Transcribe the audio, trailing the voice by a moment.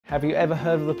Have you ever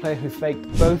heard of the player who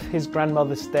faked both his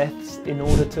grandmother's deaths in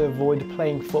order to avoid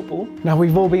playing football? Now,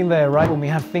 we've all been there, right? When we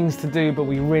have things to do, but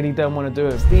we really don't want to do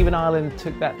it. Stephen Ireland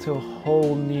took that to a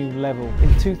whole new level.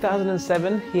 In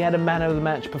 2007, he had a man of the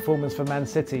match performance for Man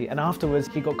City, and afterwards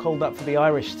he got called up for the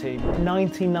Irish team.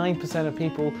 99% of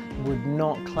people would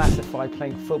not classify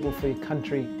playing football for your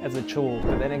country as a chore.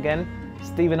 But then again,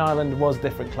 Stephen Ireland was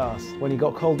different class. When he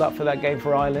got called up for that game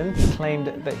for Ireland, he claimed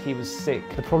that he was sick.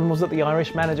 The problem was that the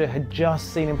Irish manager had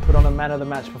just seen him put on a man of the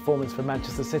match performance for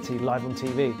Manchester City live on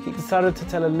TV. He decided to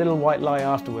tell a little white lie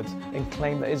afterwards and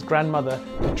claim that his grandmother,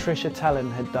 Patricia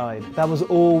Tallon, had died. That was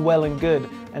all well and good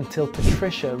until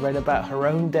Patricia read about her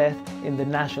own death in the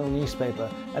national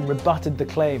newspaper and rebutted the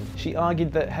claim. She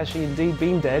argued that had she indeed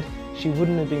been dead, she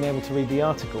wouldn't have been able to read the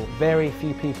article. Very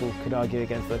few people could argue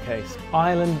against the case.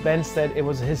 Ireland then said it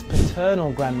was his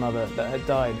paternal grandmother that had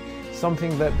died,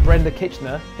 something that Brenda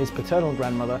Kitchener, his paternal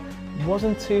grandmother,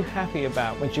 wasn't too happy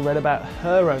about when she read about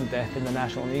her own death in the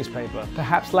national newspaper.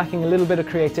 Perhaps lacking a little bit of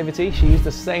creativity, she used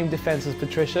the same defense as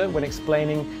Patricia when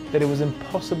explaining that it was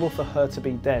impossible for her to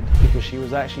be dead because she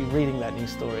was actually reading that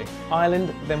news story.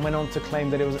 Ireland then went on to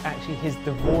claim that it was actually his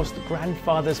divorced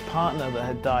grandfather's partner that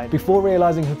had died, before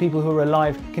realizing who people who are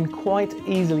alive can quite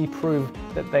easily prove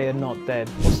that they are not dead.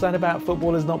 What's that about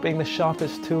footballers not being the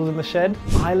sharpest tools in the shed?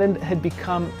 Ireland had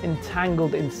become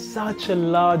entangled in such a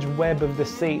large web of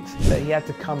deceit that he had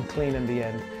to come clean in the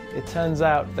end. It turns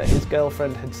out that his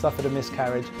girlfriend had suffered a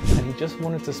miscarriage and he just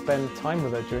wanted to spend time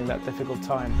with her during that difficult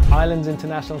time. Ireland's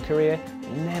international career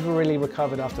never really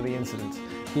recovered after the incident.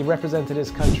 He represented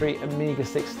his country a meagre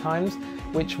 6 times,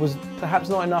 which was perhaps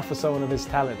not enough for someone of his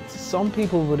talents. Some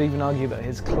people would even argue that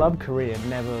his club career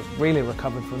never really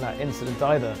recovered from that incident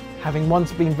either. Having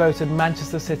once been voted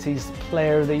Manchester City's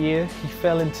Player of the Year, he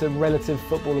fell into relative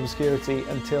football obscurity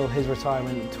until his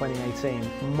retirement in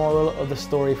 2018. Moral of the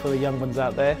story for the young ones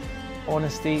out there: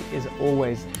 honesty is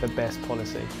always the best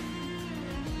policy.